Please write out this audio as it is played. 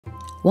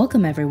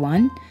Welcome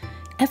everyone!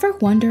 Ever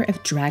wonder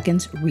if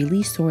dragons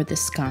really soar the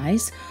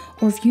skies,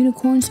 or if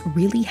unicorns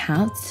really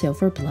have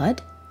silver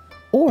blood?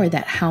 Or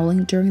that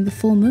howling during the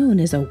full moon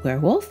is a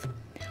werewolf?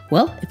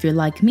 Well, if you're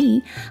like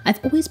me,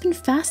 I've always been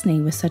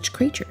fascinated with such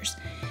creatures.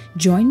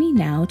 Join me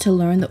now to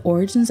learn the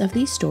origins of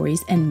these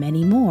stories and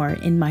many more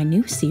in my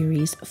new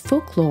series,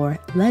 Folklore,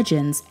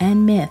 Legends,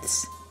 and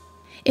Myths.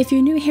 If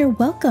you're new here,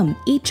 welcome!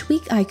 Each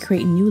week I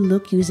create a new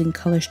look using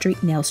Color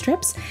Street nail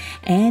strips,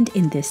 and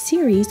in this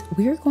series,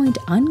 we're going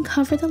to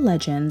uncover the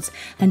legends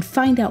and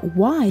find out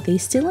why they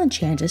still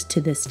enchant us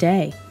to this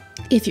day.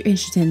 If you're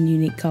interested in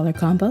unique color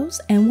combos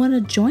and want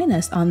to join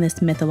us on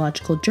this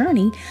mythological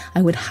journey,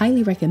 I would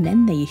highly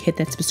recommend that you hit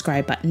that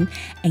subscribe button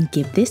and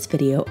give this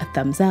video a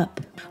thumbs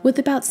up. With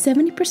about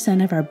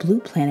 70% of our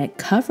blue planet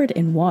covered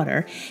in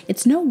water,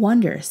 it's no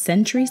wonder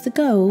centuries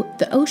ago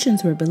the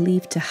oceans were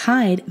believed to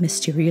hide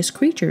mysterious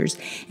creatures,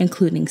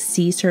 including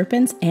sea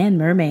serpents and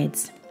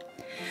mermaids.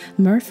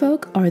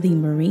 Merfolk are the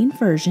marine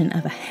version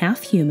of a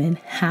half-human,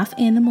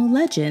 half-animal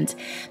legend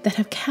that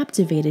have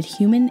captivated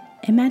human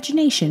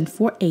imagination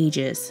for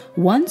ages.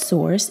 One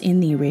source in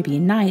the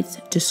Arabian Nights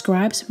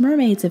describes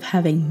mermaids of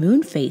having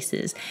moon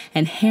faces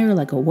and hair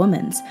like a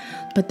woman's,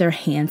 but their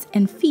hands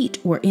and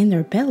feet were in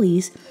their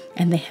bellies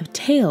and they have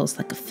tails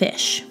like a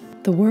fish.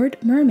 The word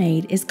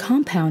mermaid is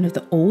compound of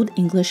the Old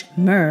English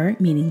mer,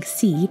 meaning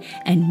sea,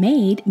 and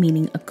maid,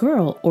 meaning a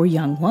girl or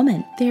young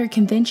woman. They are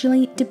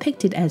conventionally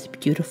depicted as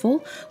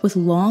beautiful, with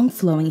long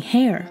flowing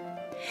hair.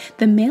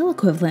 The male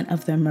equivalent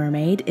of the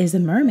mermaid is a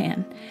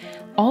merman,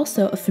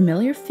 also a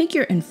familiar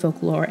figure in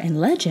folklore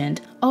and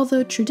legend,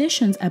 although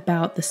traditions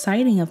about the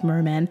sighting of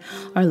mermen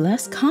are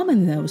less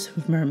common than those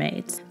of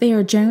mermaids. They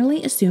are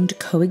generally assumed to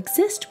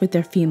coexist with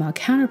their female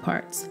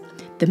counterparts.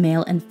 The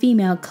male and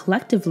female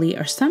collectively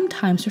are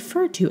sometimes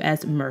referred to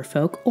as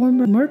merfolk or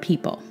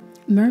merpeople.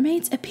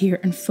 Mermaids appear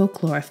in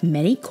folklore of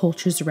many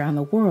cultures around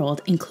the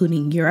world,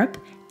 including Europe,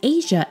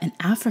 Asia, and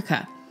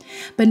Africa.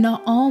 But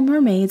not all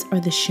mermaids are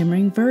the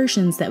shimmering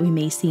versions that we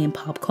may see in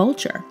pop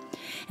culture.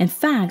 In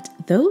fact,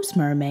 those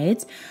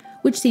mermaids,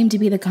 which seem to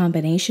be the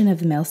combination of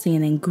the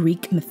Melcian and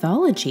Greek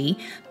mythology,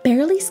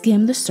 barely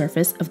skim the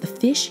surface of the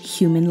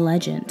fish-human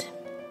legend.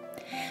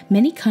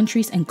 Many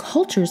countries and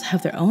cultures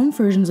have their own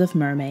versions of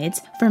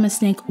mermaids, from a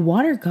snake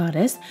water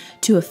goddess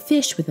to a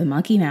fish with a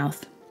monkey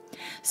mouth.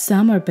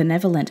 Some are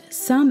benevolent,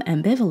 some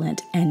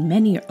ambivalent, and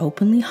many are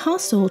openly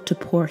hostile to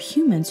poor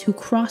humans who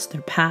cross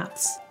their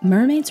paths.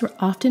 Mermaids were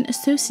often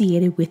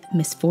associated with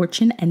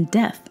misfortune and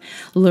death,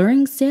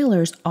 luring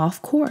sailors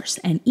off course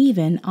and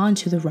even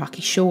onto the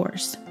rocky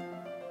shores.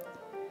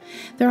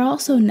 There are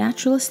also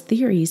naturalist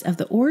theories of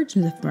the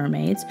origins of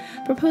mermaids,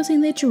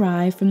 proposing they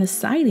derive from the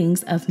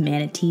sightings of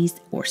manatees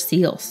or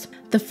seals.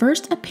 The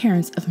first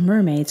appearance of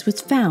mermaids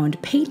was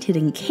found painted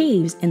in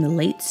caves in the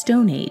late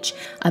Stone Age,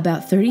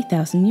 about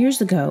 30,000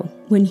 years ago,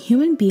 when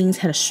human beings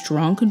had a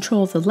strong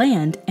control of the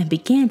land and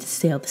began to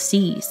sail the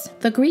seas.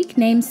 The Greek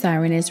name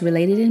siren is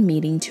related in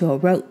meaning to a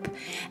rope,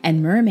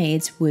 and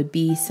mermaids would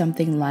be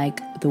something like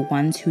the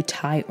ones who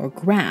tie or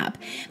grab,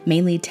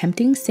 mainly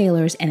tempting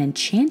sailors and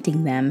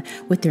enchanting them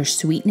with their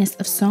sweetness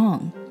of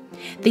song.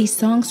 These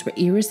songs were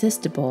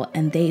irresistible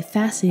and they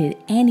fascinated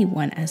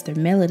anyone as their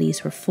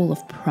melodies were full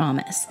of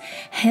promise,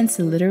 hence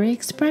the literary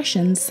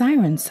expression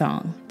siren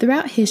song.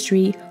 Throughout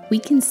history, we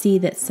can see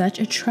that such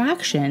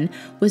attraction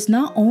was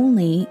not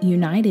only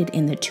united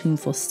in their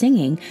tuneful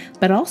singing,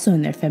 but also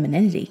in their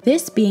femininity.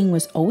 This being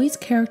was always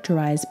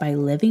characterized by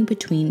living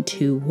between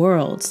two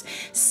worlds,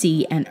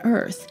 sea and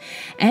earth,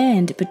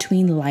 and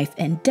between life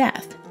and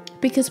death,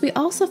 because we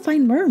also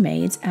find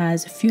mermaids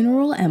as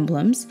funeral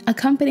emblems,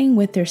 accompanying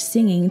with their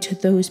singing to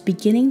those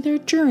beginning their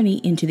journey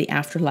into the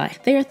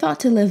afterlife. They are thought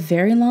to live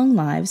very long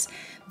lives.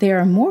 They are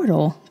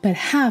immortal, but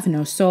have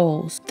no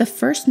souls. The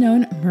first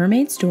known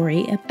mermaid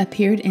story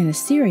appeared in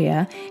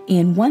Assyria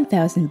in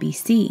 1000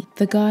 BC.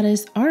 The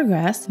goddess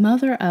Argos,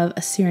 mother of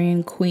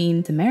Assyrian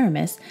queen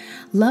Semiramis,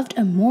 loved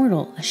a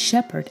mortal, a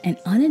shepherd, and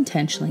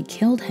unintentionally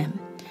killed him.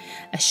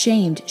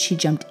 Ashamed, she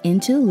jumped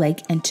into the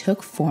lake and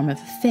took form of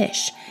a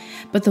fish,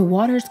 but the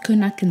waters could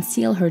not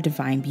conceal her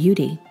divine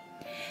beauty.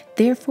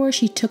 Therefore,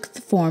 she took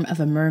the form of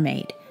a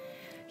mermaid,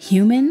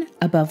 human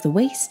above the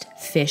waist,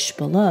 fish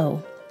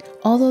below.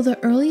 Although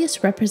the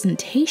earliest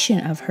representation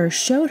of her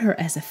showed her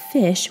as a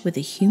fish with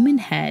a human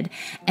head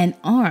and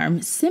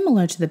arm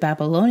similar to the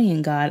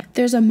Babylonian god,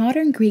 there's a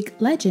modern Greek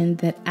legend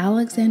that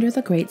Alexander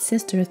the Great's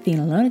sister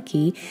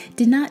Thessaloniki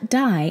did not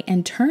die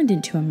and turned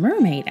into a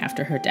mermaid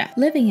after her death,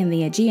 living in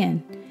the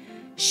Aegean.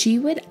 She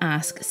would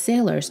ask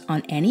sailors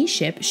on any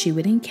ship she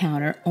would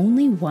encounter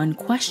only one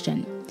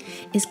question: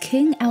 is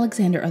King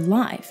Alexander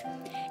alive?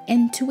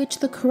 And to which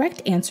the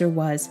correct answer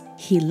was,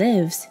 he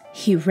lives,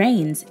 he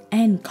reigns,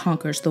 and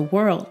conquers the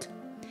world.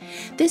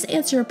 This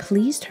answer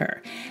pleased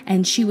her,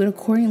 and she would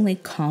accordingly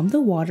calm the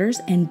waters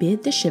and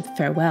bid the ship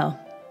farewell.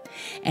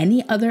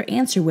 Any other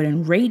answer would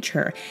enrage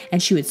her,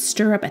 and she would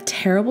stir up a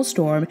terrible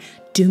storm,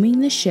 dooming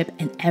the ship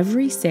and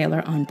every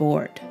sailor on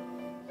board.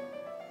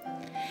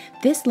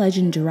 This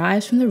legend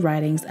derives from the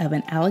writings of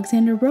an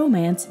Alexander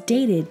romance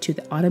dated to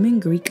the Ottoman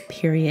Greek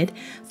period,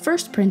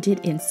 first printed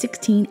in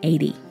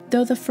 1680.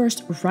 Though the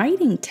first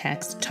writing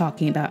text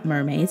talking about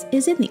mermaids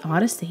is in the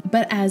Odyssey,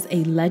 but as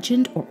a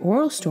legend or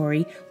oral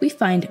story, we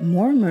find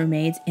more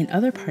mermaids in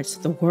other parts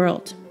of the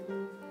world.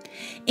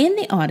 In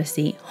the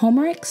Odyssey,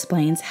 Homer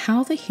explains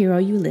how the hero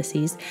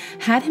Ulysses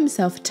had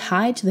himself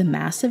tied to the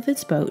mast of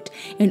his boat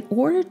in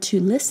order to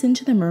listen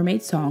to the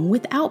mermaid song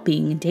without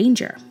being in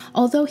danger,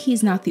 although he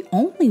is not the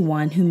only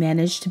one who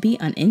managed to be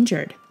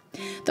uninjured.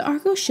 The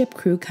Argo ship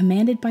crew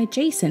commanded by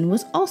Jason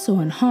was also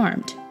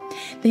unharmed.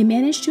 They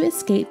managed to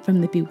escape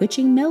from the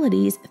bewitching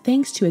melodies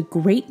thanks to a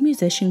great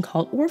musician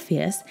called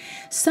Orpheus,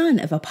 son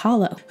of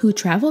Apollo, who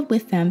traveled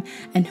with them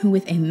and who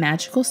with a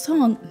magical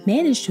song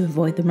managed to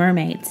avoid the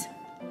mermaids.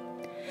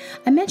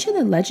 I mentioned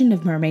the legend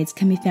of mermaids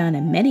can be found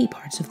in many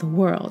parts of the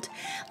world.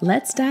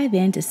 Let's dive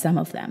into some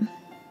of them.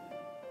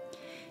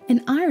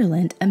 In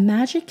Ireland, a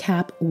magic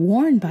cap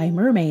worn by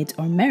mermaids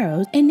or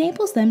merrows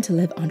enables them to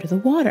live under the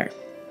water.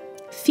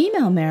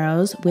 Female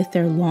merrows with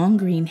their long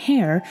green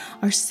hair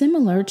are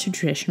similar to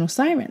traditional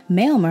sirens.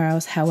 Male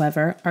merrows,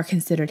 however, are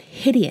considered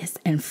hideous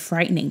and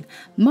frightening,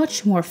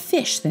 much more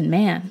fish than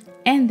man.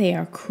 And they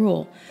are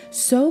cruel,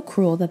 so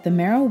cruel that the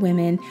merrow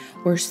women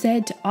were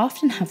said to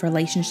often have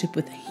relationship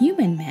with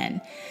human men.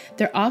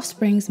 Their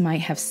offsprings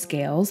might have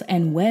scales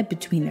and web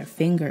between their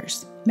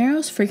fingers.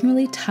 Merrows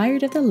frequently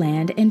tired of the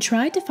land and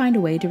tried to find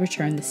a way to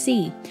return the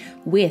sea,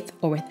 with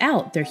or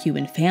without their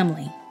human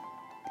family.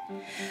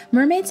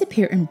 Mermaids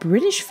appear in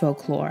British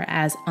folklore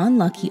as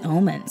unlucky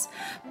omens,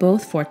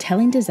 both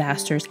foretelling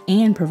disasters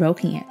and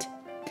provoking it.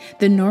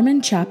 The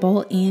Norman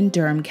chapel in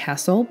Durham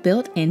Castle,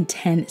 built in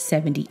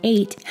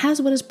 1078,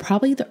 has what is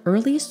probably the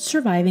earliest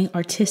surviving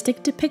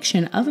artistic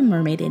depiction of a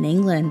mermaid in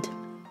England.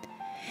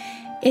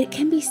 It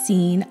can be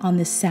seen on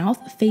the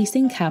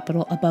south-facing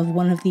capital above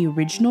one of the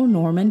original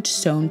Norman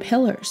stone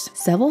pillars.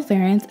 Several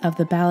variants of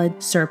the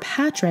ballad Sir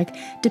Patrick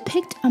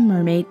depict a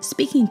mermaid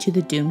speaking to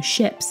the doomed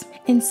ships.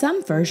 In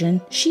some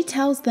version, she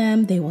tells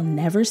them they will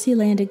never see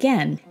land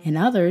again. In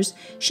others,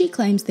 she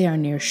claims they are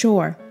near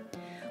shore,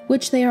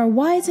 which they are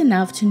wise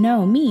enough to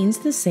know means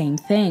the same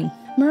thing.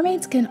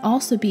 Mermaids can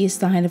also be a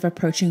sign of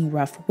approaching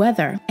rough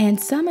weather, and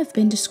some have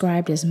been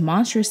described as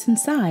monstrous in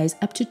size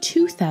up to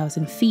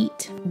 2,000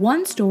 feet.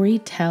 One story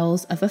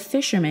tells of a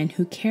fisherman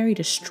who carried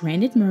a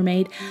stranded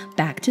mermaid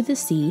back to the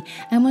sea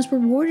and was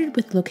rewarded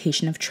with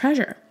location of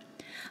treasure.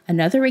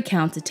 Another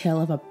recounts a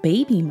tale of a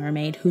baby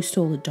mermaid who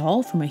stole a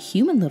doll from a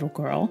human little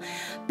girl,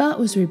 but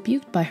was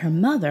rebuked by her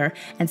mother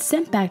and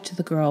sent back to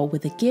the girl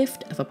with a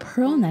gift of a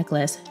pearl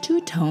necklace to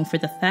atone for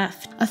the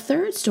theft. A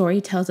third story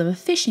tells of a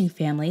fishing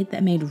family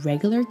that made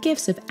regular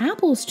gifts of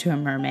apples to a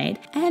mermaid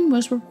and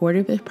was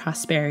rewarded with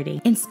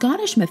prosperity. In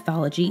Scottish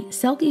mythology,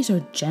 selkies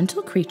are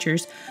gentle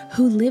creatures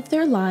who live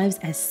their lives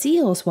as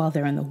seals while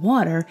they're in the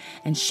water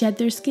and shed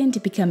their skin to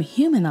become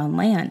human on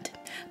land.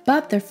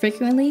 But they're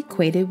frequently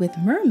equated with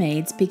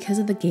mermaids because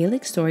of the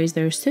Gaelic stories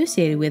they're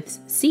associated with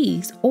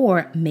seas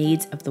or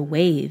maids of the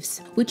waves,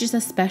 which is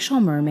a special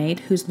mermaid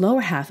whose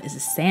lower half is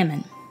a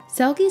salmon.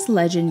 Selkie's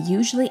legend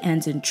usually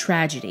ends in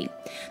tragedy.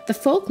 The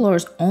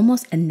folklores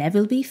almost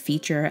inevitably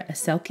feature a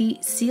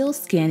Selkie seal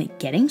skin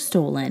getting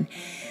stolen,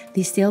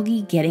 the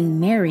Selkie getting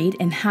married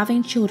and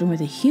having children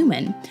with a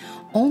human,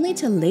 only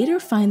to later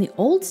find the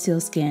old seal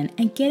skin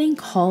and getting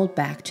called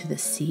back to the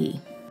sea.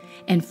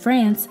 In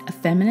France, a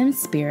feminine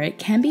spirit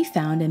can be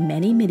found in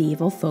many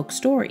medieval folk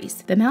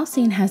stories. The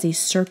Moussine has a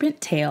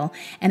serpent tail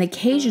and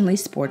occasionally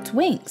sports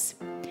wings.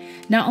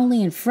 Not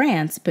only in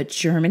France, but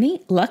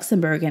Germany,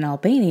 Luxembourg, and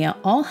Albania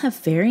all have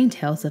varying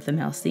tales of the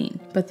Moussine,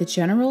 but the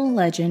general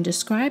legend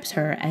describes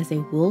her as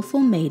a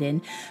willful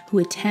maiden who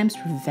attempts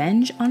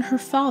revenge on her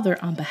father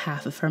on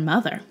behalf of her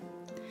mother,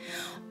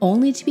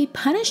 only to be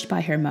punished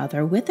by her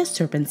mother with a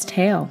serpent's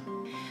tail.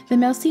 The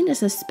Moussine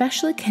is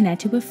especially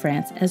connected with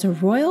France as a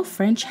royal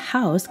French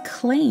house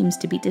claims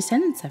to be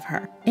descendants of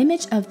her.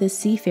 Image of this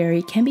sea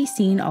fairy can be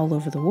seen all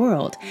over the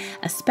world,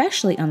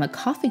 especially on the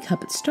coffee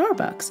cup at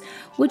Starbucks,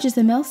 which is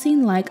a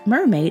Moussine-like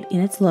mermaid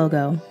in its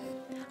logo.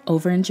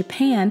 Over in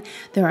Japan,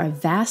 there are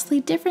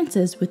vastly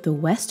differences with the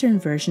Western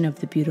version of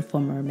the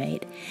beautiful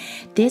mermaid.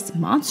 This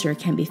monster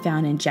can be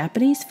found in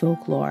Japanese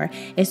folklore.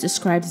 It's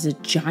described as a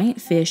giant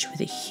fish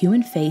with a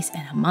human face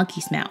and a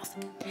monkey's mouth,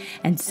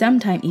 and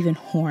sometimes even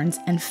horns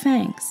and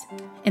fangs.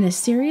 In a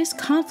serious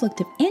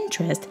conflict of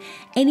interest,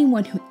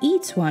 anyone who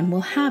eats one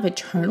will have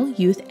eternal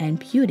youth and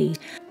beauty,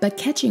 but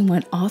catching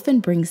one often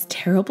brings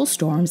terrible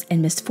storms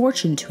and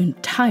misfortune to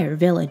entire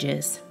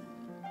villages.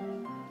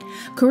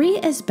 Korea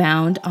is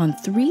bound on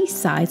 3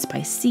 sides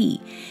by sea.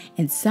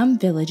 In some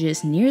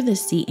villages near the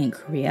sea in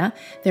Korea,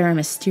 there are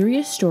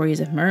mysterious stories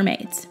of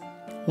mermaids.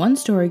 One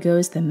story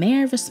goes the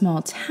mayor of a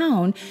small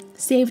town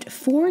saved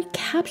 4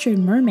 captured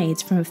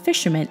mermaids from a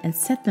fisherman and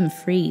set them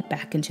free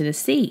back into the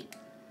sea.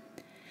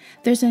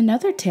 There's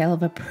another tale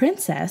of a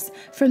princess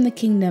from the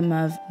kingdom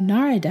of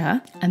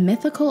Narada, a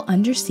mythical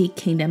undersea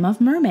kingdom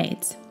of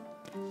mermaids.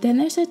 Then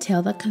there's a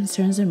tale that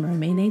concerns a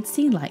mermaid named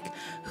Sea-like,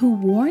 who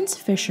warns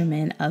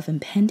fishermen of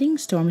impending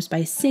storms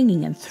by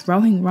singing and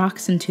throwing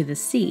rocks into the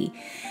sea.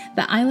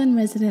 The island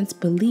residents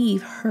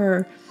believe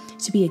her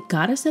to be a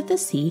goddess of the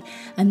sea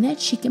and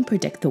that she can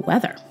predict the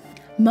weather.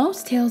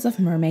 Most tales of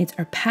mermaids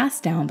are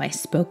passed down by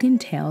spoken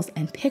tales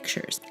and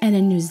pictures, and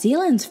in New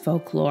Zealand's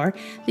folklore,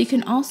 they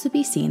can also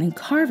be seen in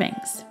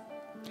carvings.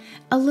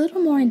 A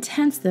little more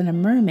intense than a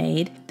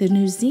mermaid, the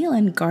New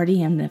Zealand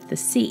guardian of the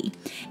sea.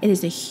 It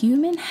is a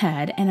human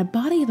head and a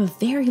body of a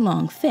very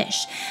long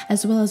fish,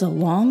 as well as a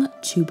long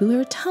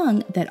tubular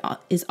tongue that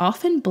is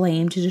often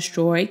blamed to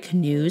destroy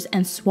canoes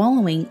and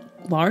swallowing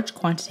large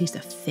quantities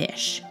of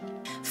fish.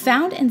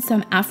 Found in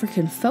some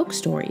African folk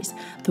stories,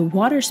 the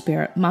water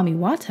spirit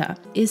Mamiwata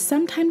is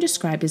sometimes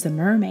described as a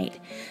mermaid,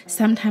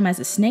 sometimes as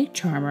a snake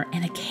charmer,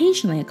 and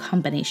occasionally a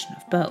combination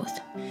of both.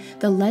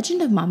 The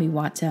legend of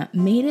Mamiwata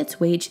made its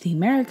way to the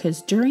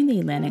Americas during the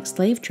Atlantic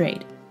slave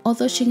trade.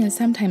 Although she can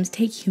sometimes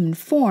take human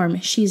form,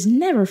 she is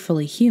never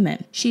fully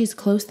human. She is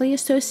closely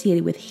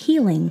associated with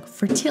healing,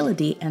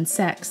 fertility, and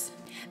sex.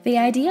 The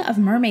idea of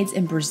mermaids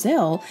in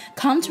Brazil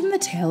comes from the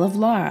tale of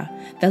Lara,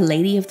 the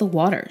Lady of the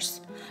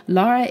Waters.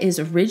 Lara is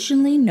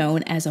originally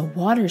known as a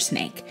water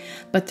snake,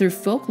 but through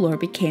folklore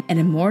became an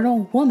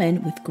immortal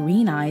woman with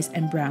green eyes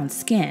and brown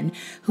skin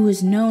who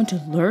is known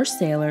to lure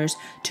sailors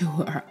to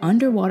her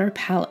underwater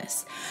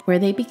palace, where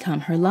they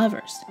become her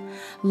lovers.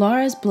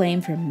 Lara is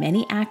blamed for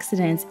many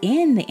accidents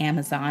in the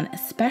Amazon,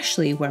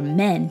 especially where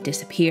men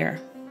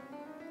disappear.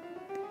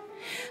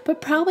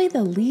 But probably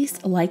the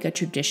least like a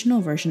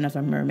traditional version of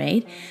a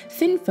mermaid,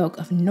 Finnfolk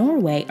of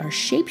Norway are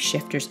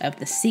shapeshifters of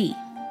the sea.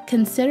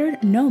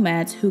 Considered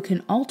nomads who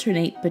can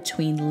alternate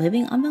between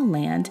living on the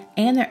land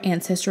and their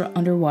ancestral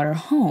underwater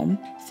home,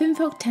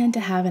 Finnfolk tend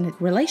to have a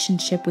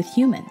relationship with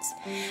humans.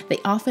 They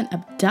often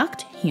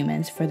abduct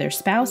humans for their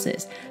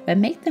spouses, but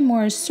make them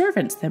more as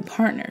servants than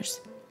partners.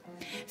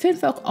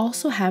 Finnfolk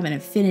also have an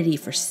affinity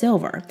for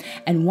silver,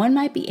 and one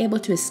might be able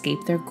to escape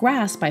their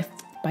grasp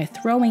by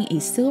throwing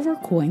a silver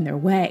coin their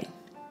way.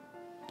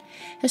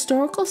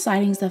 Historical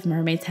sightings of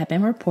mermaids have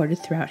been reported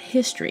throughout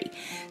history,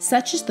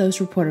 such as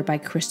those reported by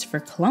Christopher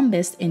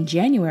Columbus in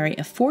January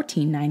of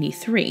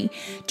 1493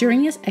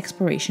 during his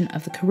exploration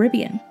of the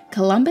Caribbean.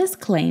 Columbus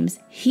claims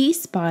he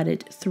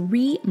spotted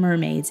 3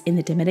 mermaids in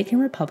the Dominican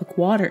Republic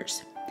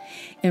waters.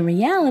 In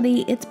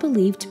reality, it's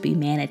believed to be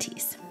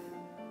manatees.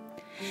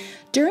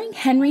 During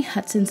Henry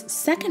Hudson's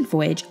second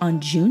voyage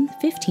on June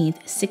 15,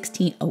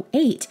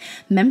 1608,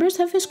 members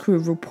of his crew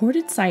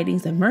reported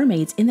sightings of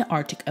mermaids in the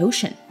Arctic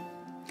Ocean.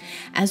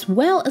 As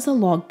well as a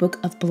logbook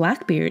of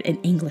Blackbeard, an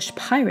English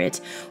pirate,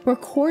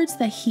 records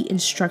that he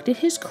instructed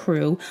his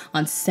crew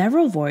on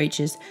several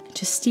voyages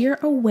to steer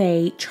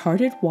away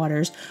charted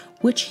waters,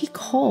 which he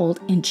called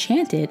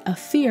enchanted, a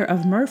fear of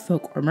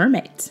merfolk or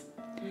mermaids,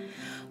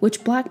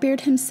 which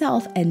Blackbeard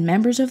himself and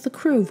members of the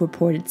crew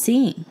reported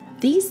seeing.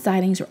 These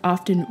sightings were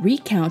often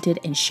recounted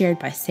and shared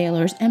by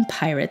sailors and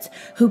pirates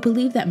who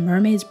believed that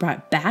mermaids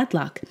brought bad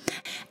luck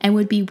and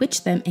would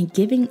bewitch them in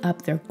giving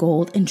up their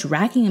gold and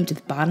dragging them to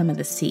the bottom of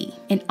the sea.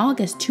 In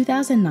August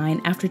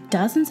 2009, after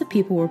dozens of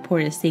people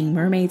reported seeing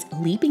mermaids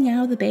leaping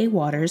out of the bay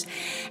waters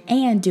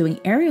and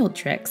doing aerial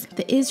tricks,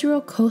 the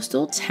Israel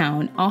coastal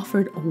town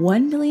offered a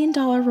 $1 million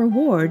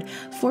reward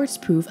for its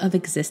proof of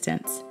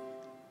existence.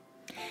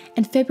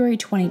 In February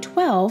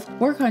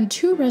 2012, work on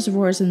 2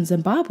 reservoirs in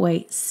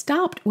Zimbabwe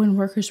stopped when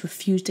workers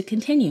refused to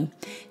continue,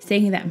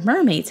 saying that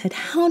mermaids had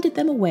hounded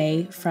them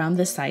away from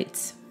the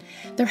sites.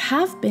 There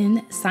have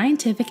been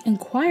scientific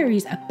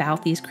inquiries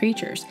about these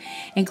creatures,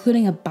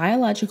 including a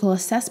biological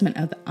assessment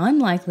of the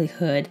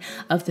unlikelihood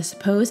of the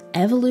supposed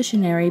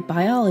evolutionary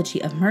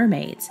biology of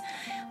mermaids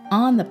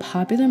on the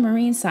popular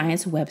marine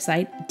science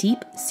website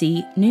Deep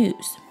Sea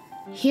News.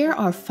 Here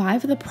are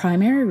 5 of the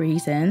primary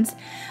reasons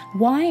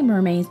why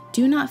mermaids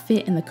do not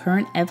fit in the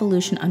current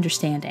evolution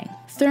understanding.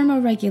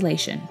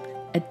 Thermoregulation,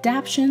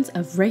 adaptations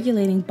of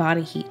regulating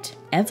body heat,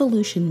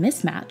 evolution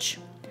mismatch,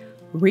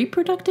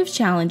 reproductive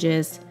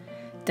challenges,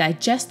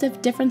 digestive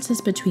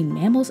differences between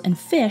mammals and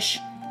fish,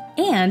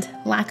 and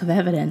lack of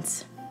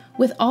evidence.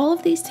 With all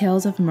of these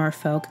tales of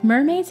merfolk,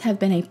 mermaids have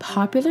been a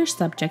popular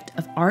subject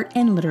of art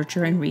and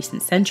literature in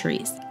recent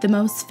centuries. The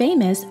most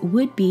famous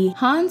would be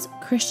Hans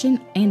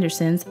Christian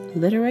Andersen's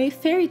literary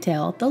fairy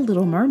tale, The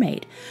Little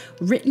Mermaid,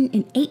 written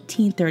in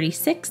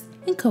 1836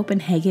 in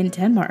Copenhagen,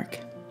 Denmark.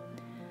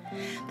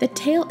 The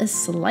tale is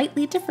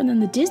slightly different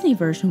than the Disney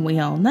version we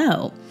all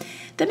know.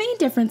 The main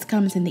difference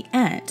comes in the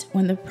end,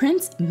 when the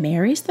prince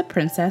marries the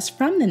princess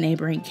from the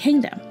neighboring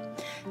kingdom.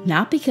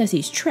 Not because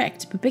he's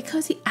tricked, but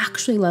because he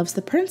actually loves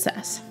the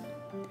princess.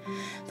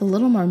 The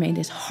Little Mermaid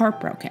is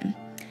heartbroken.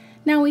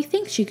 Now we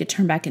think she could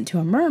turn back into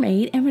a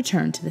mermaid and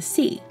return to the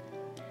sea.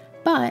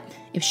 But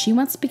if she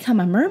wants to become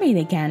a mermaid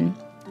again,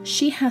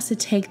 she has to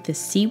take the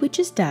sea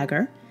witch's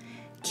dagger,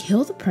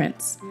 kill the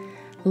prince,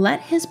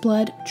 let his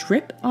blood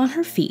drip on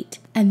her feet,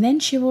 and then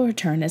she will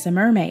return as a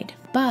mermaid.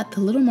 But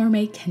the Little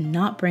Mermaid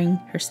cannot bring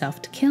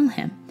herself to kill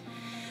him.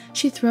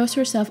 She throws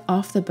herself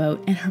off the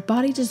boat and her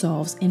body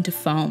dissolves into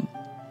foam.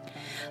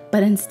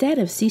 But instead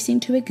of ceasing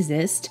to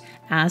exist,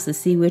 as the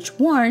sea witch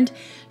warned,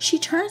 she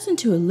turns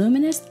into a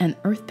luminous and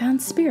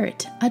earthbound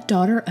spirit, a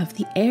daughter of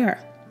the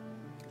air.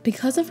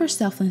 Because of her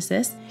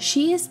selflessness,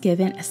 she is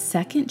given a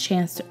second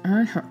chance to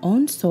earn her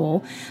own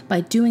soul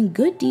by doing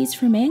good deeds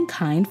for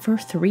mankind for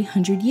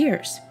 300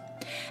 years,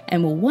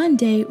 and will one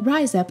day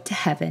rise up to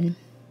heaven.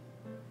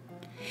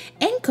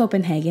 In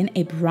Copenhagen,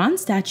 a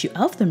bronze statue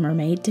of the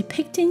mermaid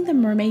depicting the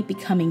mermaid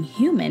becoming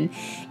human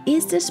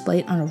is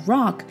displayed on a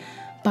rock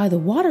by the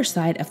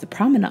waterside of the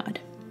promenade.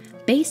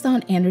 Based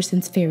on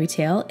Andersen's fairy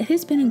tale, it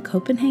has been in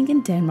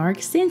Copenhagen,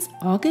 Denmark since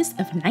August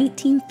of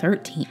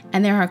 1913,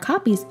 and there are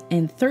copies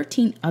in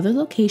 13 other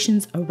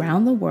locations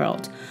around the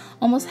world,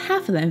 almost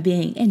half of them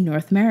being in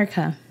North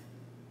America.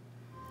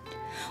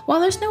 While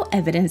there's no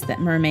evidence that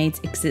mermaids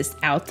exist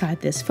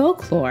outside this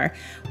folklore,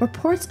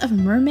 reports of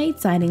mermaid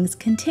sightings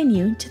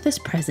continue to this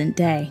present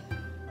day.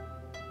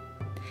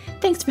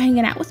 Thanks for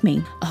hanging out with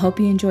me. I hope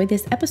you enjoyed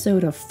this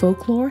episode of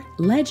Folklore,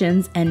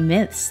 Legends, and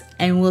Myths,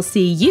 and we'll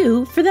see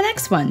you for the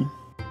next one.